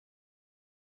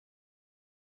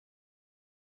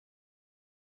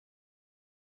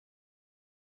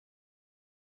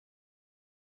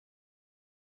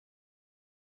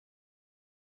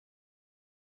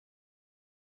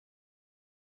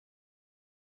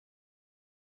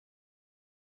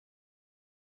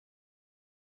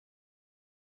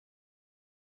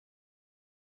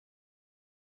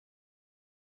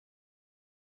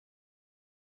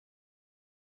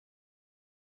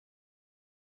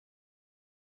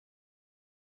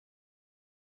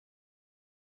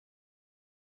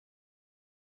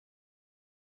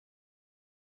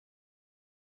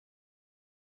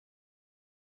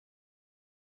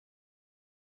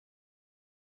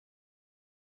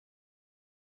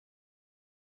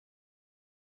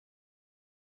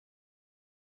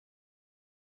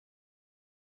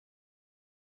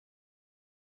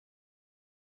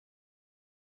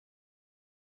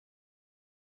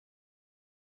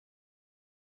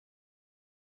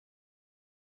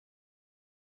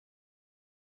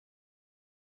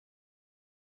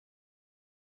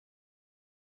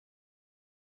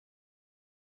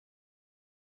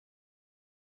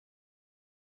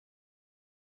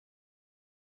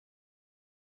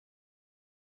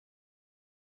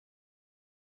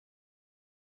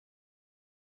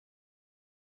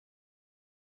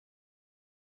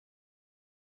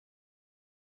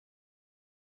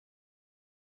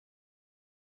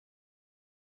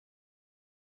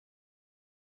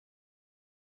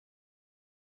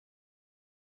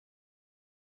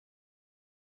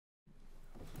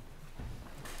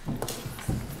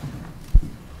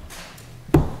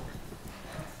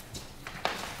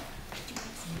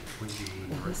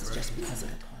this is just because of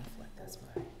the conflict, that's why.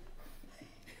 You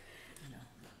know,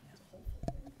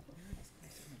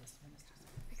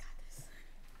 we got this.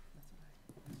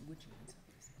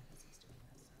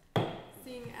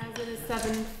 Seeing as it is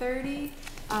 7:30,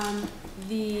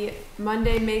 the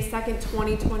Monday, May 2nd,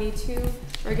 2022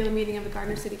 regular meeting of the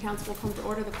Gardner City Council will come to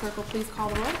order. The clerk will please call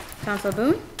the roll. Councilor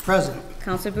Boone? Present.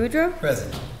 Councilor Boudreaux?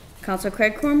 Present. Councilor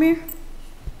Craig Cormier?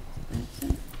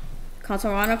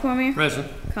 Councilor Ronald Cormier?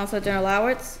 Present. Councilor General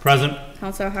Lowitz? Present.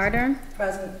 Councilor Hardern?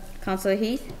 Present. Councilor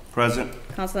Heath? Present.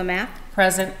 Councilor Mack?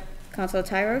 Present. Councilor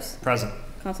Tyros? Present.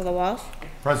 Councilor Walsh?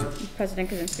 Present. President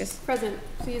Kaczynskis. Present.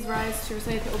 Please rise to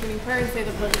recite the opening prayer and say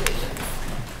the Pledge of Allegiance.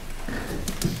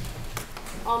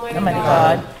 Almighty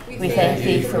God, we thank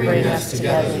thee for bringing us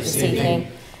together this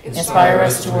evening. Inspire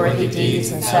us to worthy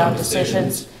deeds and sound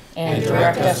decisions, and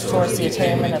direct us towards the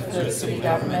attainment of good city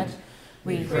government.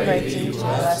 We pray thee to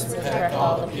bless and protect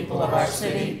all the people of our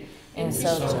city, and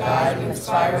so to guide and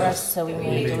inspire us so we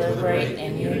may deliberate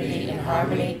in unity and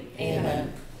harmony.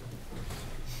 Amen.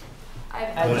 I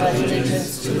pledge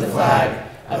allegiance to the flag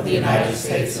of the United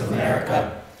States of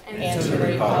America and to the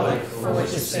republic for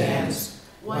which it stands,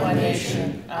 one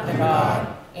nation, under God,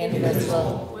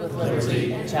 indivisible, with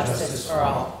liberty and justice for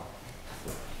all.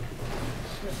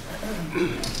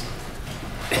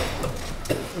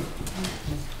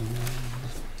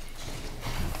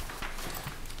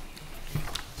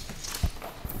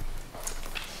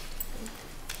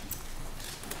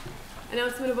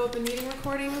 Announcement of open meeting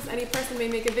recordings. Any person may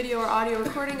make a video or audio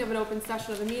recording of an open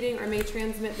session of a meeting or may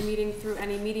transmit the meeting through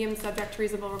any medium subject to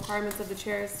reasonable requirements of the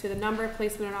chairs to the number,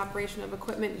 placement, and operation of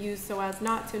equipment used so as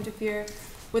not to interfere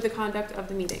with the conduct of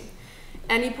the meeting.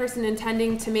 Any person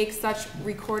intending to make such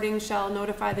recording shall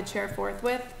notify the chair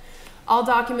forthwith. All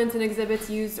documents and exhibits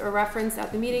used or referenced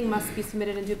at the meeting must be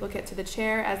submitted in duplicate to the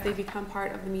chair as they become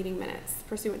part of the meeting minutes,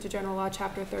 pursuant to General Law,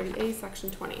 Chapter 30A,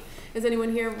 Section 20. Is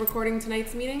anyone here recording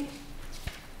tonight's meeting?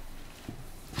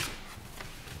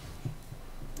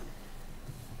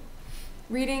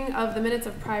 Reading of the minutes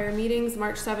of prior meetings,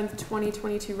 March 7th,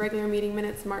 2022 regular meeting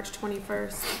minutes, March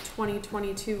 21st,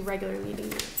 2022 regular meeting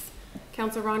minutes.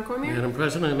 Councilor Ron Cormier? Madam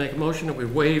President, I make a motion that we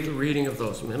waive the reading of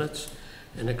those minutes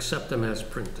and accept them as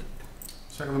printed.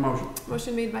 Second the motion.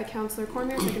 Motion made by Councilor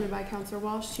Cormier, seconded by Councilor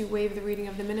Walsh to waive the reading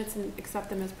of the minutes and accept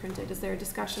them as printed. Is there a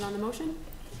discussion on the motion?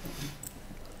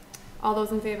 All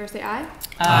those in favor say aye.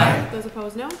 Aye. Those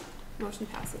opposed, no. Motion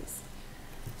passes.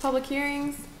 Public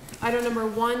hearings. Item number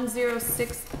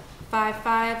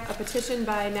 10655, a petition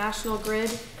by National Grid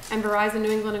and Verizon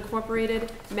New England Incorporated,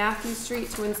 Matthew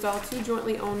Street, to install 2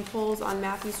 jointly owned poles on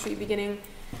Matthew Street beginning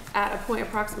at a point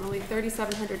approximately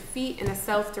 3,700 feet in a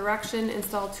south direction.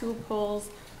 Install 2 poles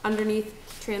underneath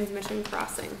transmission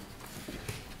crossing.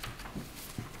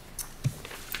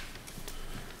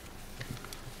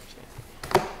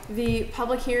 The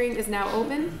public hearing is now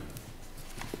open.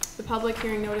 The public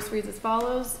hearing notice reads as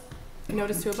follows.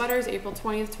 Notice to abutters, April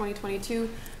 20th, 2022.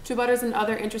 To abutters and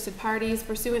other interested parties,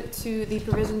 pursuant to the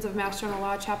provisions of Mass General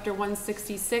Law, Chapter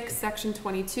 166, Section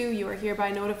 22, you are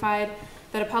hereby notified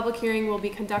that a public hearing will be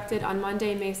conducted on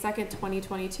Monday, May 2nd,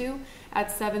 2022 at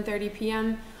 7:30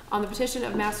 p.m. on the petition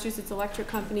of Massachusetts Electric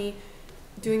Company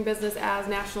doing business as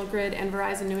National Grid and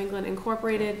Verizon New England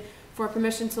Incorporated for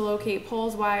permission to locate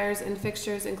poles, wires, and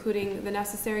fixtures, including the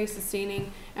necessary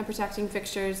sustaining and protecting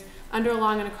fixtures under,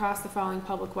 along, and across the following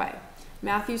public way.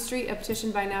 Matthew Street, a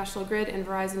petition by National Grid and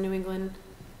Verizon New England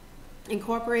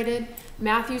Incorporated.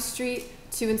 Matthew Street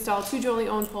to install 2 jointly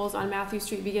owned poles on Matthew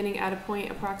Street beginning at a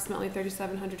point approximately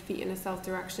 3,700 feet in a south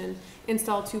direction.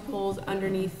 Install 2 poles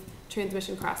underneath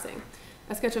transmission crossing.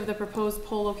 A sketch of the proposed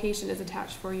pole location is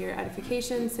attached for your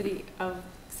edification. City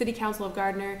Council of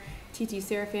Gardner, T.T.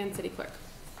 Seraphan, City Clerk.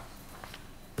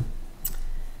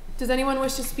 Does anyone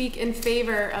wish to speak in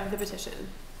favor of the petition?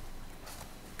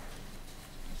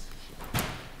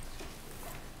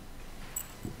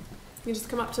 You just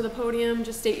come up to the podium,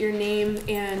 just state your name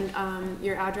and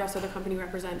your address or the company you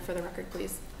represent for the record,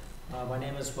 please. My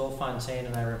name is Will Fontaine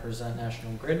and I represent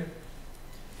National Grid.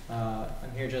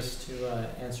 I'm here just to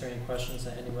answer any questions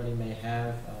that anybody may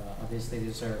have. Obviously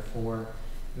these are for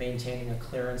maintaining a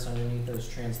clearance underneath those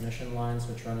transmission lines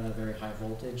which run at a very high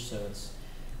voltage, so it's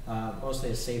mostly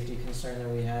a safety concern that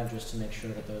we have, just to make sure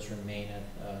that those remain at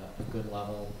a good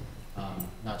level,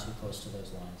 not too close to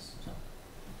those lines. So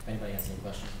if anybody has any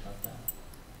questions about that.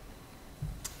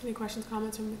 Any questions,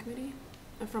 comments from the committee,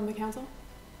 from the council?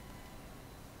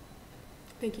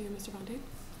 Thank you, Mr. Fontaine.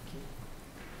 Thank you.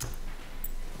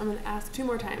 I'm going to ask 2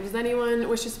 more times. Does anyone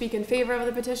wish to speak in favor of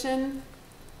the petition?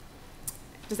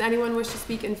 Does anyone wish to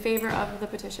speak in favor of the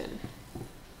petition?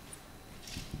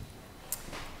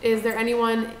 Is there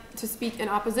anyone to speak in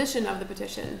opposition of the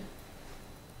petition?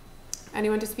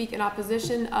 Anyone to speak in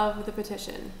opposition of the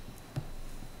petition?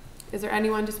 Is there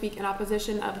anyone to speak in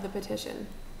opposition of the petition?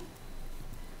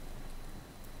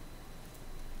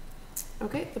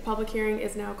 Okay, the public hearing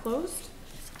is now closed.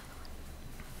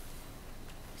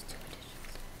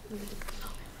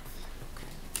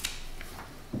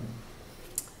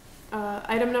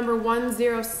 Item number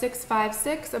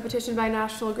 10656, a petition by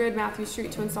National Grid, Matthew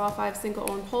Street, to install 5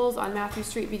 single-owned poles on Matthew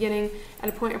Street beginning at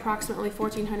a point approximately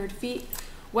 1,400 feet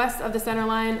west of the center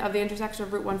line of the intersection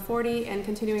of Route 140 and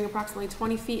continuing approximately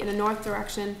 20 feet in a north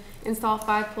direction. Install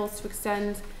 5 poles to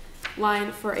extend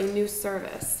line for a new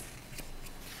service.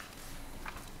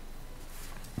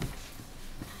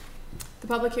 The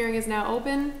public hearing is now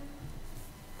open.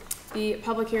 The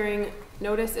public hearing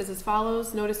notice is as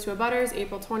follows. Notice to abutters,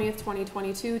 April 20th,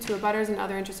 2022, to abutters and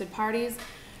other interested parties.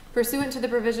 Pursuant to the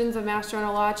provisions of Mass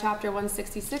General Law, Chapter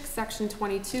 166, Section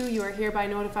 22, you are hereby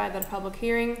notified that a public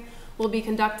hearing will be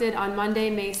conducted on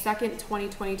Monday, May 2nd,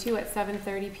 2022 at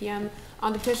 7:30 p.m.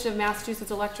 on the petition of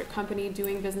Massachusetts Electric Company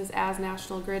doing business as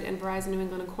National Grid and Verizon New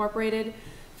England Incorporated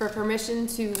for permission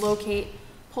to locate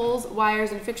poles,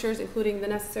 wires, and fixtures, including the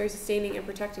necessary sustaining and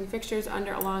protecting fixtures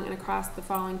under, along, and across the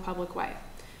following public way.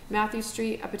 Matthew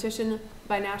Street, a petition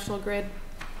by National Grid,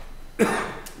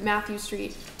 Matthew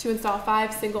Street, to install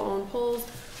 5 single-owned poles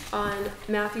on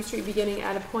Matthew Street beginning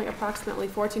at a point approximately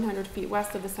 1,400 feet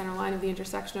west of the center line of the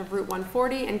intersection of Route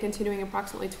 140 and continuing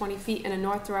approximately 20 feet in a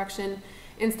north direction.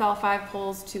 Install 5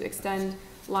 poles to extend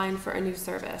line for a new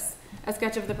service. A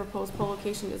sketch of the proposed pole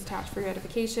location is attached for your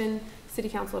edification. City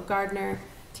Council of Gardner,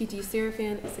 T.T.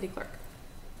 Serafan, City Clerk.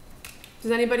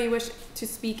 Does anybody wish to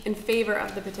speak in favor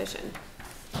of the petition?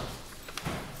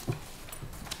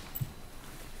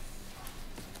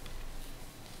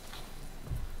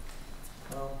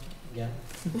 Well, again,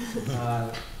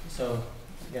 so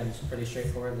again, it's pretty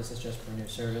straightforward. This is just for a new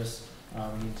service.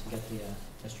 We need to get the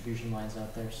distribution lines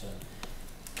out there, so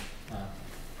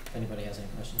if anybody has any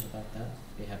questions about that,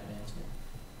 I'd be happy to answer them.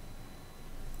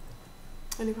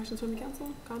 Any questions from the council?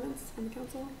 Comments from the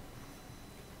council?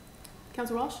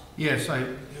 Councilor Walsh? Yes,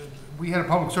 we had a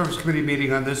public service committee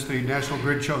meeting on this. The National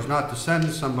Grid chose not to send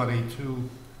somebody to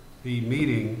the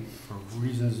meeting for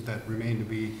reasons that remain to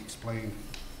be explained.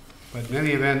 But in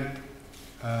any event,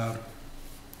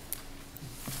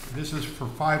 this is for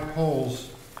 5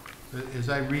 poles. As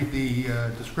I read the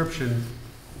description,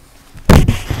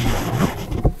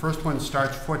 the first one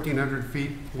starts 1,400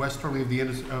 feet westerly of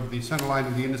the center line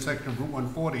of the intersection of Route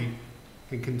 140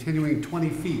 and continuing 20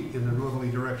 feet in a northerly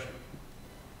direction.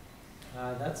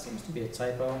 That seems to be a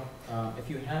typo. If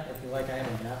you like, I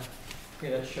have a map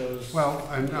here that shows. Well,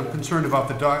 I'm concerned about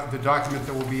the document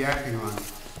that we'll be acting on.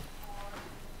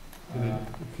 And it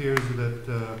appears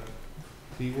that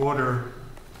the order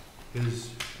is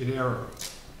in error.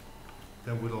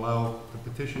 That would allow, the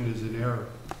petition is in error,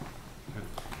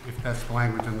 if that's the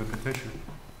language in the petition.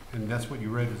 And that's what you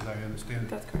read, as I understand it.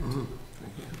 That's correct.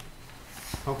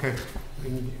 Mm-hmm. Okay.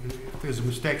 And if there's a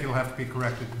mistake, it'll have to be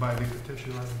corrected by the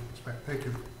petitioner, I expect. Thank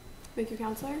you. Thank you,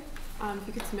 Councilor. If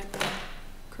you could submit the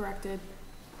corrected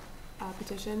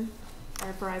petition,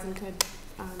 or Verizon could,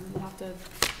 we'll have to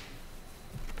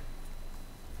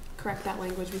correct that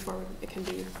language before it can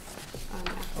be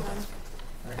acted on.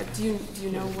 Right. Do you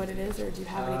know what it is, or do you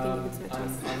have anything you can submit to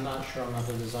us? I'm not sure. I'm not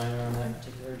the designer on that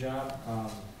particular job,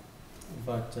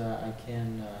 but I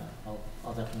can.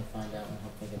 I'll definitely find out and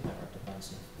hopefully get that rectified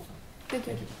soon. Thank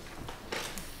you.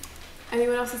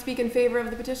 Anyone else to speak in favor of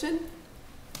the petition?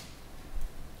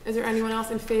 Is there anyone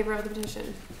else in favor of the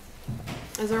petition?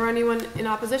 Is there anyone in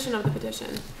opposition of the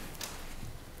petition?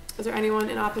 Is there anyone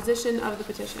in opposition of the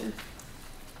petition?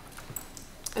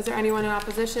 Is there anyone in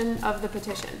opposition of the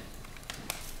petition?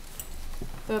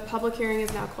 The public hearing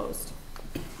is now closed.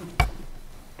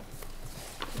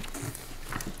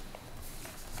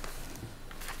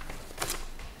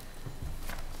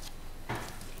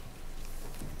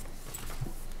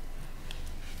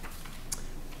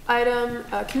 Item,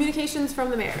 communications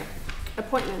from the mayor.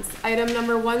 Appointments. Item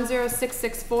number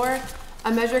 10664,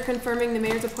 a measure confirming the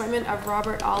mayor's appointment of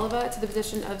Robert Oliva to the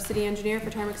position of city engineer for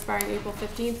term expiring April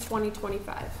 15th,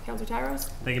 2025. Councilor Tyros?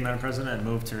 Thank you, Madam President. I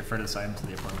move to refer this item to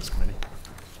the Appointments Committee.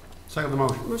 Second the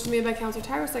motion. Motion made by Councilor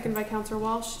Tyros, second by Councilor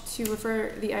Walsh to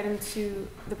refer the item to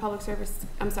the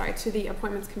to the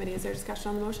Appointments Committee. Is there discussion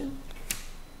on the motion?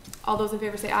 All those in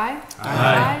favor say aye.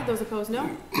 Aye. Those opposed, no.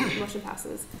 Motion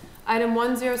passes. Item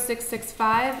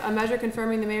 10665, a measure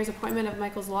confirming the mayor's appointment of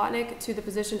Michael Zlotnick to the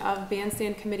position of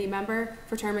Bandstand Committee member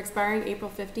for term expiring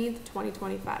April 15th,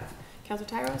 2025. Councilor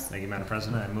Tyros? Thank you, Madam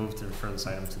President. I move to refer this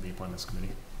item to the Appointments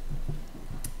Committee.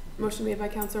 Motion made by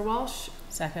Counselor Walsh,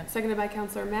 Second. seconded by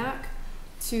Counselor Mack,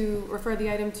 to refer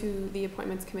the item to the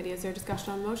Appointments Committee. Is there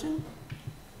discussion on the motion?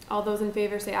 All those in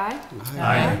favor say aye.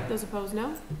 Aye. Those opposed,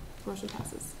 no. Motion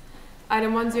passes.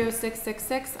 Item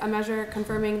 10666, a measure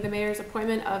confirming the mayor's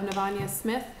appointment of Navanya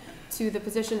Smith to the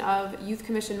position of Youth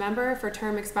Commission member for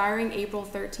term expiring April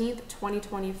 13th,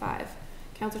 2025.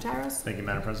 Counselor Tyros? Thank you,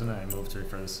 Madam President. I move to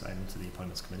refer this item to the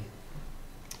Appointments Committee.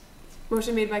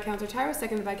 Motion made by Counselor Tyros,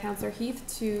 seconded by Counselor Heath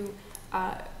to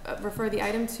refer the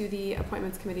item to the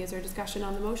Appointments Committee. Is there discussion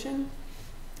on the motion?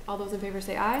 All those in favor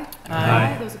say aye.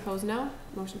 Aye. Those opposed, no.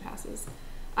 Motion passes.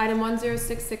 Item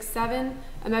 10667,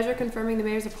 a measure confirming the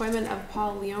mayor's appointment of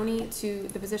Paul Leone to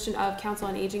the position of Council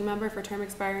on Aging member for term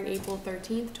expiring April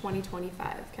 13th,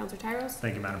 2025. Counselor Tyros?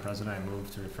 Thank you, Madam President. I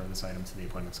move to refer this item to the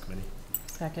Appointments Committee.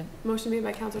 Second. Motion made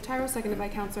by Counselor Tyros, seconded by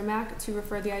Counselor Mack to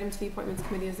refer the item to the Appointments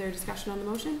Committee. Is there discussion on the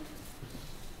motion?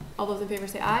 All those in favor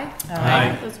say aye.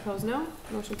 Aye. Those opposed, no.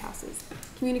 Motion passes.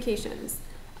 Communications.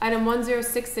 Item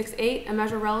 10668, a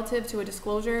measure relative to a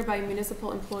disclosure by a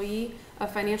municipal employee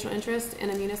of financial interest in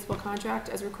a municipal contract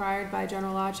as required by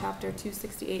General Law, Chapter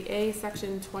 268A,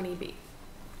 Section 20B.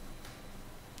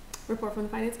 Report from the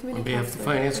Finance Committee. On behalf of the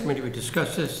Counselor Finance Gardner. Committee, we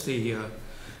discussed this. The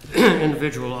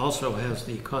individual also has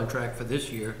the contract for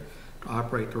this year to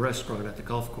operate the restaurant at the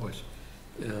golf course.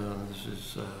 This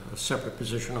is a separate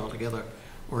position altogether,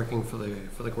 working for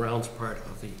the grounds part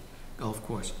of the golf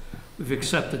course. We've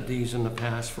accepted these in the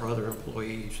past for other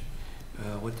employees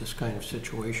with this kind of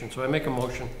situation. So I make a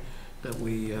motion that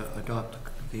we adopt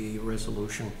the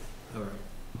resolution, or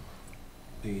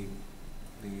the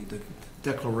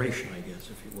declaration, I guess,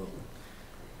 if you will.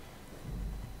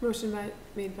 Motion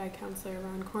made by Counselor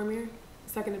Ron Cormier,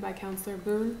 seconded by Counselor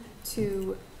Boone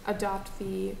to adopt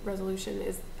the resolution.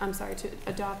 To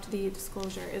adopt the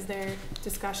disclosure. Is there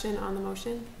discussion on the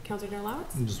motion? Counselor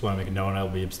Derlowitz? I just want to make a note, I'll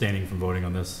be abstaining from voting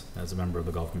on this as a member of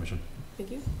the Golf Commission. Thank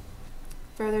you.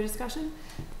 Further discussion?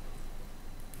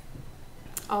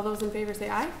 All those in favor say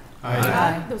aye.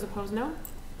 Aye. Those opposed, no.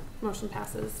 Motion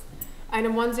passes.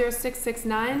 Item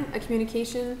 10669, a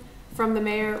communication from the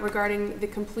mayor regarding the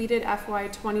completed FY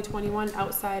 2021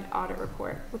 outside audit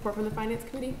report. Report from the Finance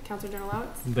Committee. Counselor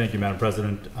Derlowitz? Thank you, Madam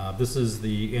President. This is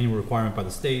the annual requirement by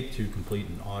the state to complete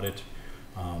an audit.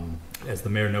 As the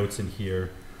mayor notes in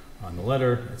here on the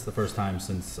letter, it's the first time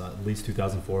since at least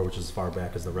 2004, which is as far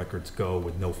back as the records go,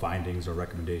 with no findings or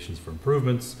recommendations for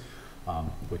improvements,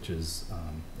 which is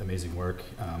amazing work.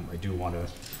 I do want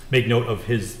to make note of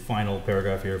his final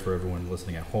paragraph here for everyone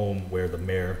listening at home, where the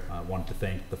mayor wanted to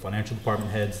thank the financial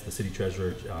department heads, the city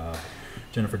treasurer,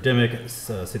 Jennifer Dimmick,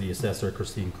 city assessor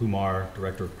Christine Kumar,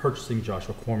 director of purchasing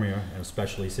Joshua Cormier, and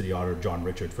especially city auditor John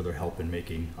Richard for their help in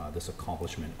making this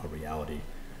accomplishment a reality.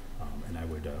 And I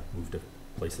would move to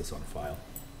place this on file.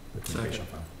 The communication on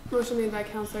file. Motion made by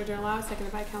Counselor Derlowitz,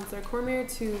 seconded by Counselor Cormier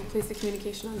to place the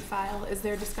communication on file. Is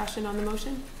there discussion on the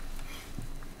motion?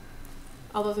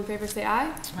 All those in favor say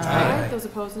aye. Aye. Those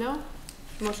opposed, no.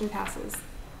 Motion passes.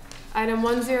 Item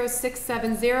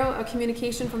 10670, a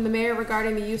communication from the mayor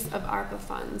regarding the use of ARPA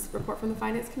funds. Report from the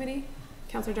Finance Committee.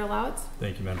 Counselor Derlowitz?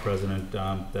 Thank you, Madam President.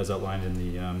 As outlined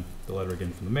in the letter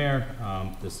again from the mayor,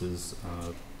 this is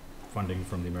funding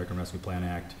from the American Rescue Plan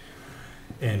Act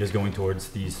and is going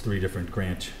towards these 3 different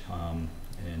grant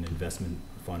and investment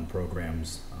fund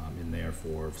programs in there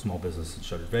for small business and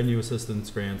shuttered venue assistance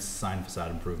grants, sign facade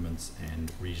improvements,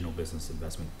 and regional business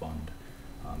investment fund.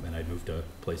 And I'd move to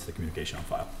place the communication on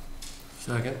file.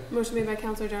 Second. Motion made by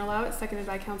Counselor Derlowitz, seconded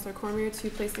by Counselor Cormier to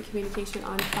place the communication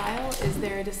on file. Is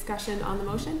there a discussion on the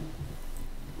motion?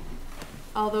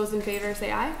 All those in favor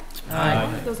say aye.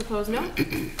 Aye. Those opposed, no.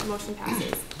 Motion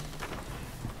passes.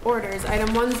 Orders. Item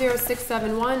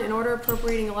 10671, an order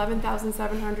appropriating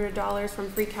 $11,700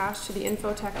 from free cash to the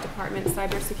Infotech Department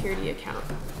cybersecurity account.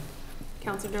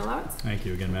 Counselor Derlowitz? Thank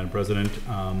you again, Madam President.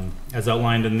 As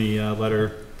outlined in the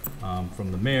letter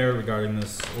from the mayor regarding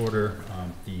this order,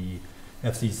 the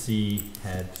FCC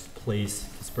had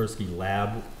placed Kaspersky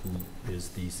Lab, who is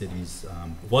the city's,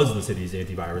 was the city's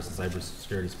antivirus and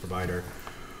cybersecurity provider,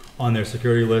 on their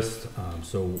security list.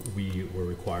 So we were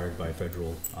required by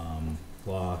federal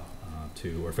law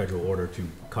or federal order to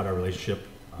cut our relationship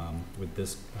with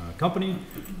this company.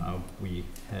 We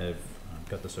have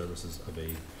got the services of a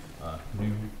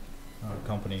new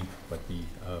company, but the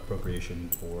appropriation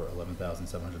for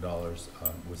 $11,700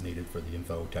 was needed for the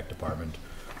Info Tech Department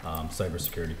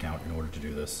cybersecurity account in order to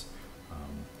do this.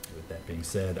 With that being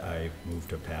said, I move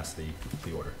to pass the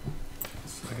order.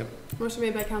 Second. Motion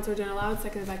made by Counselor Derlowitz,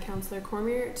 seconded by Counselor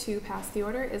Cormier to pass the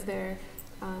order. Is there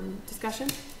discussion?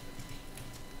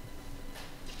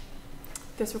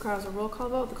 This requires a roll call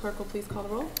vote. The clerk will please call the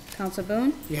roll. Council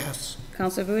Boone, Yes.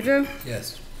 Council Boudreaux,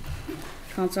 Yes.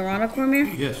 Council Ronald Cormier,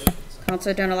 Yes.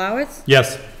 Council Donalawitz,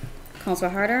 Yes. Council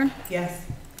Harder, Yes.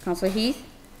 Council Heath,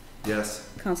 Yes.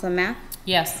 Council Mack,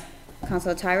 Yes.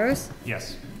 Council Tyros,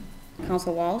 Yes.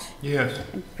 Council Walsh, Yes.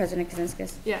 and President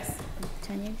Kazinskas. Yes.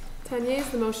 10 yeas. 10 yeas,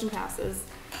 the motion passes.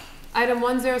 Item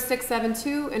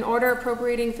 10672, an order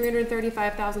appropriating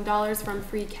 $335,000 from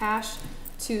free cash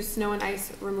to snow and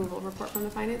ice removal. Report from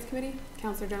the Finance Committee.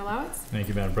 Councilor Donalawitz. Thank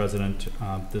you, Madam President.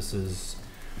 This is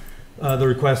the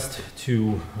request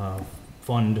to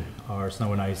fund our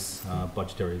snow and ice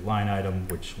budgetary line item,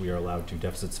 which we are allowed to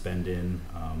deficit spend in.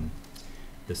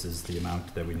 This is the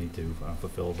amount that we need to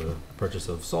fulfill the purchase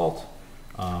of salt,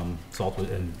 and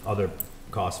other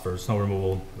costs for snow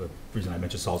removal. The reason I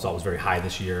mentioned salt was very high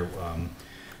this year. It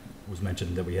was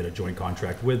mentioned that we had a joint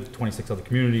contract with 26 other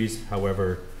communities.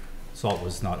 However, salt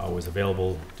was not always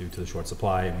available due to the short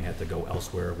supply, and we had to go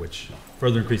elsewhere, which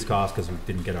further increased costs because we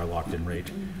didn't get our locked-in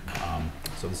rate.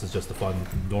 So this is just the fun,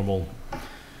 normal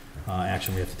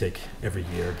action we have to take every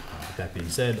year. With that being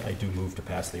said, I do move to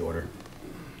pass the order.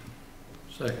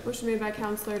 Second. Motion made by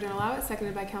Councilor Donalawitz,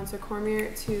 seconded by Councilor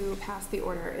Cormier to pass the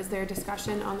order. Is there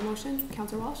discussion on the motion?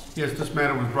 Councilor Walsh? Yes, this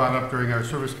matter was brought up during our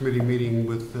service committee meeting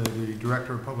with the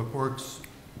Director of Public Works.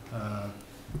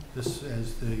 This,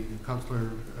 as the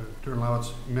Councilor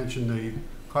Donalawitz mentioned, the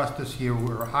costs this year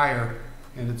were higher,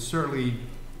 and it's certainly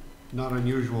not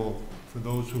unusual for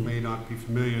those who may not be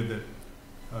familiar that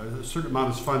a certain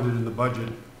amount is funded in the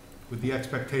budget with the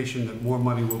expectation that more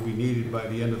money will be needed by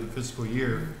the end of the fiscal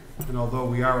year. And although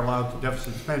we are allowed to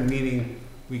deficit spend, meaning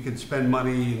we could spend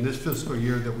money in this fiscal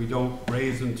year that we don't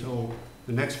raise until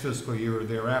the next fiscal year or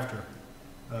thereafter,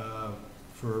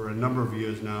 for a number of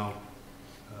years now,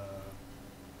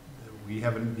 we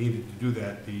haven't needed to do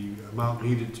that. The amount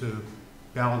needed to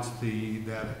balance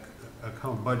that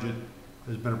account budget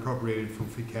has been appropriated from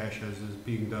free cash, as is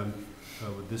being done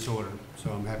with this order.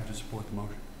 So I'm happy to support the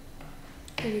motion.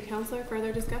 Thank you, Councilor.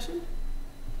 Further discussion?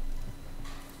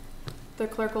 The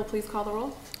clerk will please call the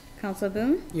roll. Council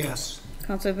Boone, Yes.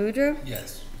 Council Boudreaux,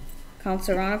 Yes.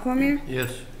 Council Ronald Cormier,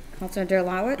 Yes. Council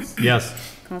Donalawitz, Yes.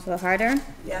 Council Harder,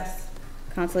 Yes.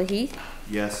 Council Heath,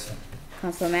 Yes.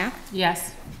 Council Mack,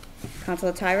 Yes.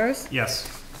 Council Tyros, Yes.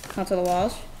 Council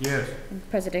Walsh, Yes. and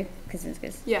President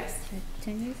Kazinskas. Yes.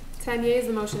 10 yeas. 10 yeas,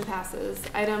 the motion passes.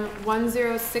 Item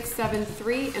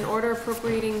 10673, an order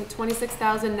appropriating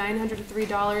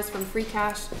 $26,903 from free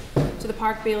cash to the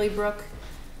Park Bailey Brook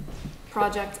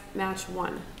Project Match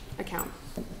 1 account.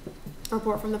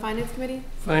 Report from the Finance Committee.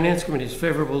 Finance Committee is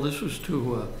favorable. This was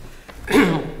to,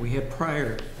 we had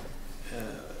prior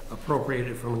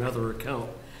appropriated from another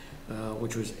account,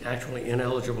 which was actually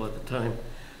ineligible at the time.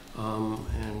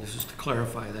 And this is to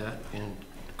clarify that and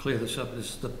clear this up.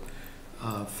 This is the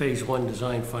Phase 1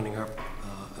 design funding up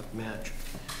match.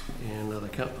 And the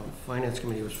Finance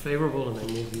Committee was favorable, and I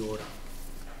move the order.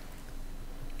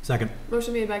 Second.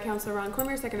 Motion made by Councilor Ron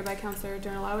Cormier, seconded by Councilor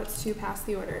Donalawitz to pass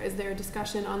the order. Is there a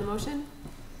discussion on the motion?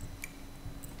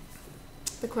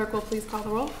 The clerk will please call the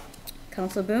roll.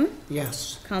 Council Boone,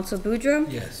 Yes. Council Boudreaux,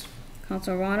 Yes.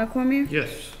 Council Ronald Cormier,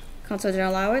 Yes. Council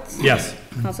Donalawitz, Yes.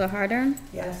 Council Harder,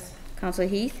 Yes. Council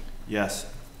Heath, Yes.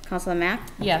 Council Mack,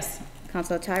 Yes.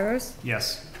 Council Tyros,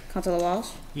 Yes. Council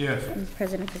Walsh, Yes. and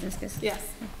President Kazinskas. Yes.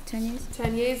 10 yeas.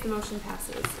 10 yeas, the motion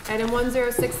passes. Item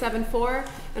 10674,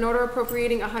 an order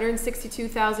appropriating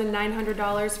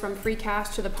 $162,900 from free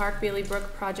cash to the Park Bailey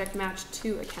Brook Project Match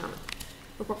 2 account.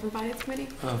 Report from Finance Committee.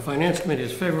 Finance Committee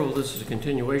is favorable. This is a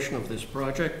continuation of this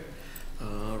project.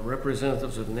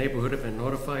 Representatives of the neighborhood have been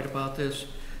notified about this.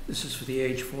 This is for the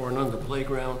age 4 and under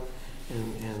playground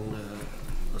and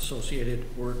associated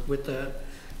work with that.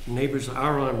 Neighbors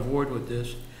are on board with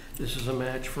this. This is a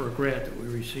match for a grant that we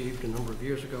received a number of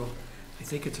years ago. I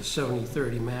think it's a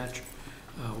 70-30 match.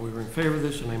 We were in favor of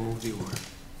this, and I move the order.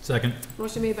 Second.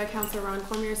 Motion made by Councilor Ron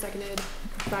Cormier, seconded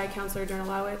by Councilor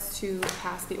Donalawitz to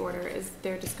pass the order. Is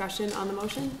there discussion on the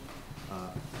motion?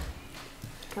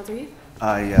 Councilor Heath?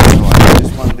 Yeah, so I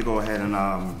just wanted to go ahead and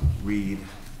read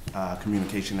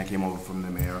communication that came over from the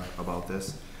mayor about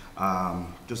this.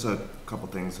 Just a couple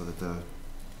things so that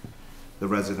the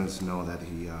residents know that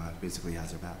he basically has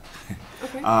their back.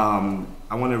 Okay.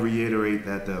 I want to reiterate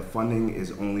that the funding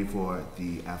is only for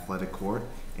the athletic court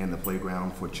and the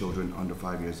playground for children under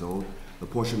 5 years old. The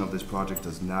portion of this project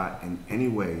does not in any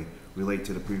way relate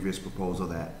to the previous proposal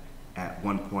that at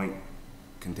one point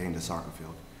contained a soccer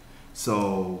field.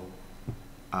 So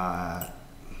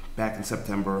back in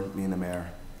September, me and the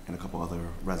mayor and a couple other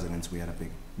residents, we had a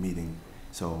big meeting.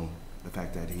 So the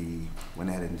fact that he went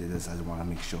ahead and did this, I want to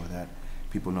make sure that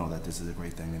people know that this is a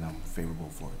great thing and I'm favorable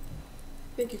for it.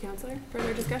 Thank you, Counselor.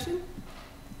 Further discussion?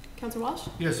 Counselor Walsh?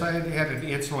 Yes, I had an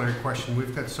ancillary question.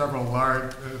 We've got several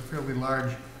large, fairly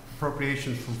large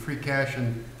appropriations from free cash,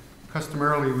 and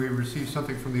customarily we receive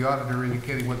something from the auditor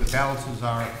indicating what the balances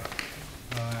are.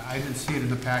 I didn't see it in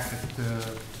the packet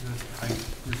that I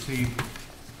received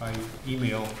by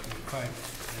email.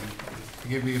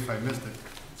 Forgive me if I missed it,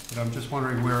 but I'm just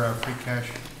wondering where our free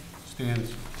cash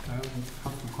stands.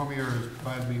 Councilman Cormier has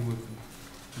provided me with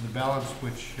the balance,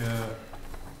 which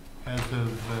as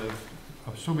of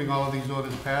assuming all of these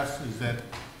orders pass, is that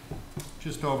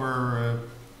just over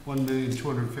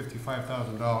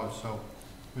 $1,255,000. So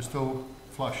we're still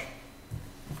flush.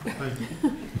 Thank you.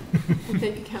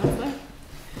 Thank you, Counselor.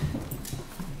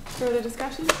 Further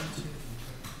discussion?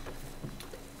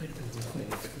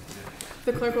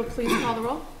 The clerk will please call the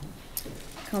roll.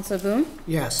 Counselor Boone?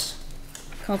 Yes.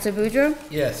 Counselor Boudreaux?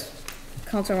 Yes.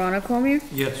 Counselor Ronald Cormier?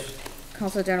 Yes.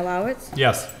 Counselor Generalowitz?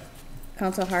 Yes.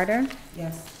 Counselor Harder?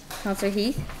 Yes. Counselor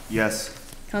Heath? Yes.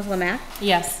 Counselor Mack?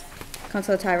 Yes.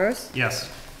 Counselor Tyros? Yes.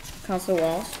 Counselor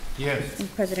Walsh? Yes. And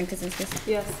President Kaczynski.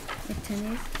 Yes. With 10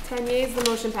 yeas. 10 yeas, the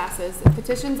motion passes.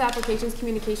 Petitions, applications,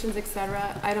 communications,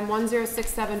 etc. Item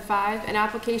 10675, an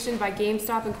application by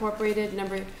GameStop Incorporated,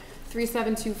 number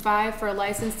 3725, for a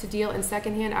license to deal in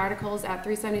secondhand articles at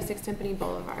 376 Timpani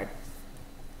Boulevard.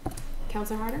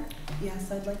 Counselor Harder? Yes,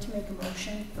 I'd like to make a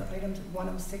motion for item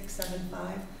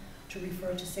 10675 to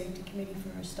refer to Safety Committee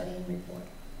for a study and report.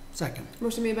 Second.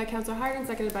 Motion made by Counselor Harder and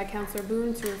seconded by Counselor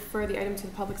Boone to refer the item to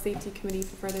the Public Safety Committee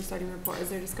for further study and report. Is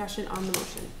there discussion on the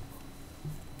motion?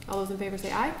 All those in favor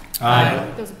say aye.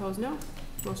 Aye. Those opposed, no.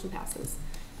 Motion passes.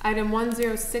 Item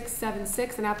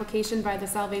 10676, an application by the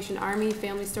Salvation Army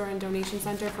Family Store and Donation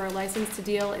Center for a license to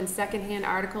deal in secondhand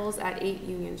articles at 8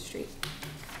 Union Street.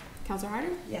 Counselor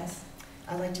Harder? Yes,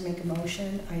 I'd like to make a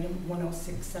motion, item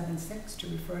 10676, to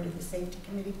refer to the Safety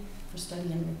Committee for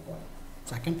study and report.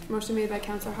 Second. Motion made by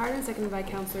Counselor Harder and seconded by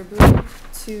Counselor Boone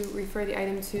to refer the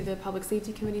item to the Public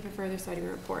Safety Committee for further study and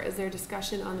report. Is there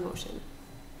discussion on the motion?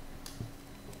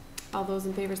 All those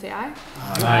in favor say aye.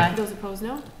 Aye. Those opposed,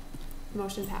 no.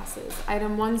 Motion passes.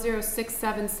 Item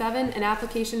 10677, an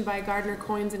application by Gardner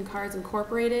Coins and Cards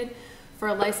Incorporated for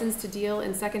a license to deal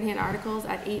in secondhand articles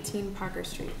at 18 Parker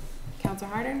Street.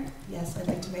 Counselor Harder? Yes, I'd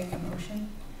like to make a motion,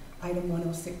 item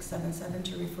 10677,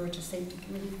 to refer to Safety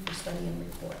Committee for study and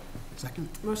report. Second.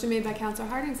 Motion made by Counselor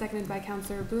Harder and seconded by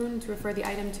Counselor Boone to refer the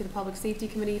item to the Public Safety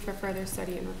Committee for further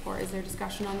study and report. Is there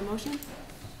discussion on the motion?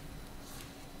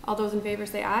 All those in favor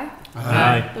say aye.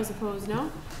 Aye. Those opposed,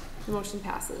 no. The motion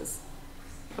passes.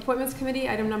 Appointments Committee,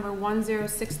 item number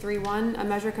 10631, a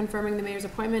measure confirming the mayor's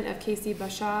appointment of Casey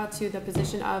Bashaw to the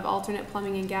position of alternate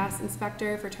plumbing and gas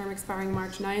inspector for term expiring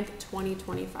March 9th,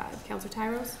 2025. Counselor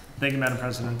Tyros? Thank you, Madam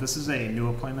President. This is a new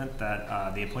appointment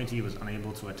that the appointee was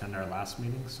unable to attend our last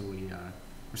meeting, so we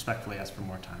respectfully ask for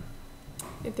more time.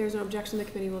 If there's no objection, the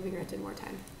committee will be granted more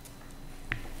time.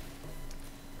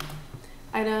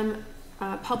 Item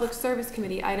Public Service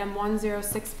Committee, item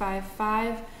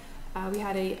 10655. We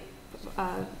had a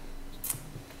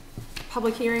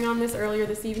public hearing on this earlier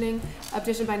this evening. A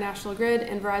petition by National Grid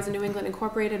and Verizon New England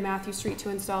Incorporated, Matthew Street, to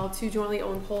install 2 jointly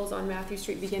owned poles on Matthew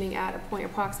Street beginning at a point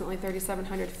approximately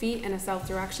 3,700 feet in a south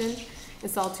direction.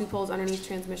 Install 2 poles underneath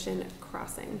transmission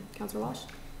crossing. Councilor Walsh?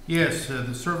 Yes,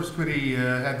 the Service Committee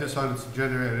had this on its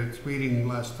agenda at its meeting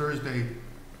last Thursday.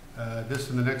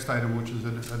 This and the next item, which is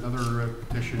another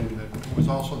petition that was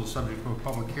also the subject of a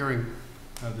public hearing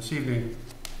this evening.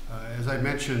 As I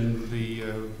mentioned, we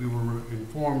were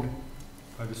informed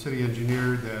by the city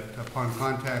engineer that upon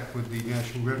contact with the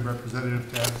National Grid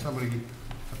representative to have somebody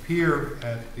appear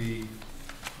at the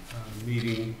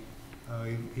meeting,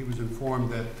 he was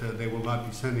informed that they will not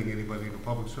be sending anybody to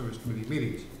Public Service Committee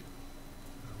meetings.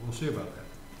 We'll see about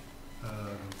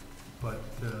that.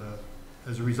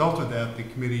 As a result of that, the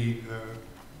committee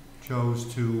chose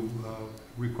to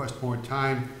request more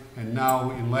time, and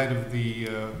now, in light of the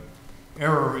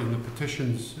error in the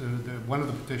petitions, one of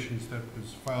the petitions that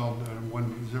was filed on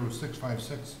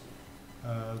 10656,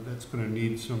 that's going to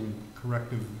need some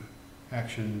corrective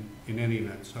action in any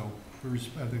event. So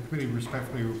the committee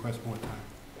respectfully requests more time.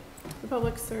 The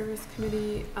Public Service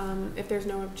Committee, if there's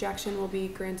no objection, will be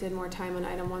granted more time on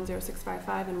item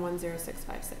 10655 and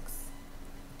 10656.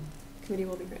 Committee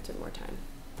will be granted more time.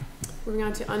 Moving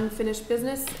on to unfinished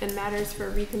business and matters for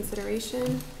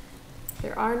reconsideration.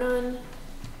 There are none.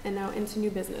 And now into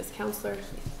new business. Councillor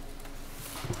Heath.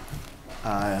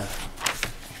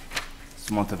 It's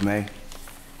the month of May,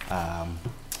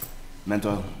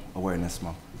 Mental Awareness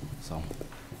Month. So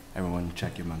everyone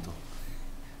check your mental.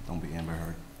 Don't be Amber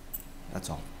Heard.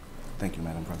 That's all. Thank you,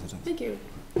 Madam President. Thank you.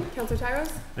 Counselor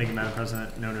Tyros? Thank you, Madam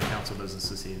President. No new council business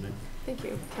this evening. Thank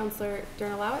you. Counselor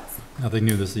Dernalowitz? Nothing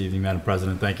new this evening, Madam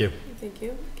President. Thank you. Thank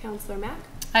you. Counselor Mack?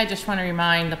 I just want to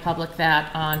remind the public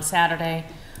that on Saturday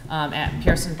at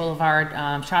Pearson Boulevard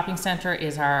Shopping Center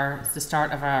is the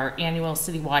start of our annual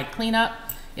citywide cleanup.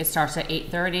 It starts at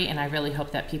 8:30, and I really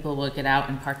hope that people will get out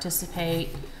and participate,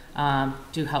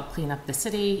 do help clean up the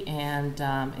city, and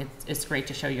it's great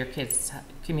to show your kids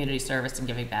community service and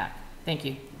giving back. Thank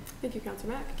you. Thank you,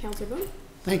 Counselor Mack. Counselor Boone?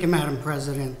 Thank you, Madam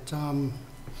President.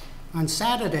 On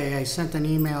Saturday, I sent an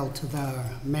email to the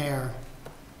mayor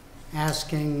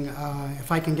asking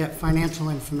if I can get financial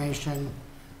information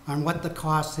on what the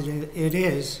cost it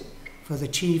is for the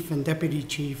chief and deputy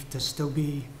chief to still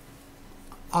be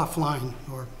offline,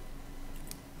 or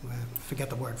forget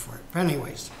the word for it. But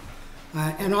anyways,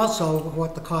 and also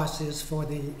what the cost is for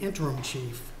the interim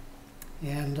chief.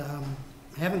 And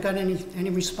I haven't got any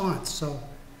response. So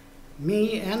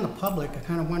me and the public are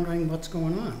kind of wondering what's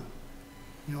going on.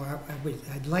 You know,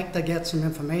 I'd like to get some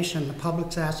information. The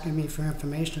public's asking me for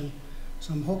information,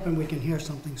 so I'm hoping we can hear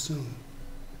something soon.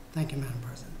 Thank you, Madam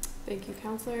President. Thank you,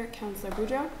 Counselor. Counselor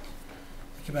Boudreaux?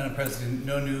 Thank you, Madam President.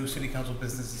 No new City Council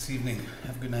business this evening.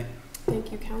 Have a good night.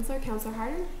 Thank you, Counselor. Counselor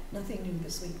Harden? Nothing new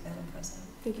this week, Madam President.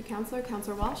 Thank you, Counselor.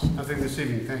 Counselor Walsh? Nothing this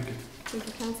evening, thank you. Thank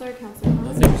you, Counselor. Counselor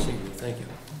Connors? Nothing this evening, thank you.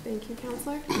 Thank you,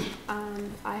 Counselor.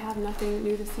 I have nothing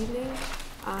new this evening,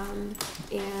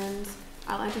 and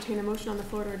I'll entertain a motion on the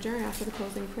floor to adjourn after the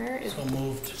closing prayer. Is So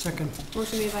moved. Second.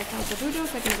 motion made by Counselor Boudreaux,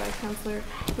 seconded by Counselor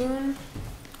Boone.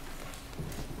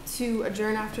 To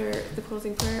adjourn after the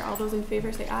closing prayer, all those in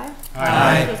favor say aye.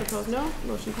 Aye. Those opposed, no.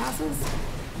 Motion passes.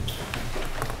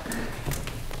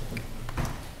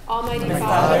 Almighty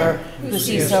Father, who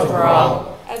sees over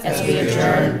all, as we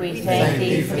adjourn, we thank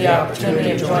thee for the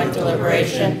opportunity of joint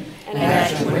deliberation and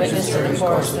action witnessed in the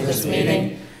course of this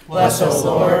meeting. Bless, O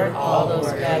Lord, all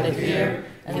those gathered here,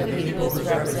 and the people whose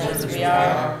representatives we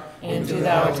are, and do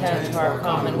thou attend to our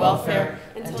common welfare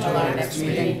until our next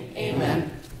meeting.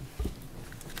 Amen.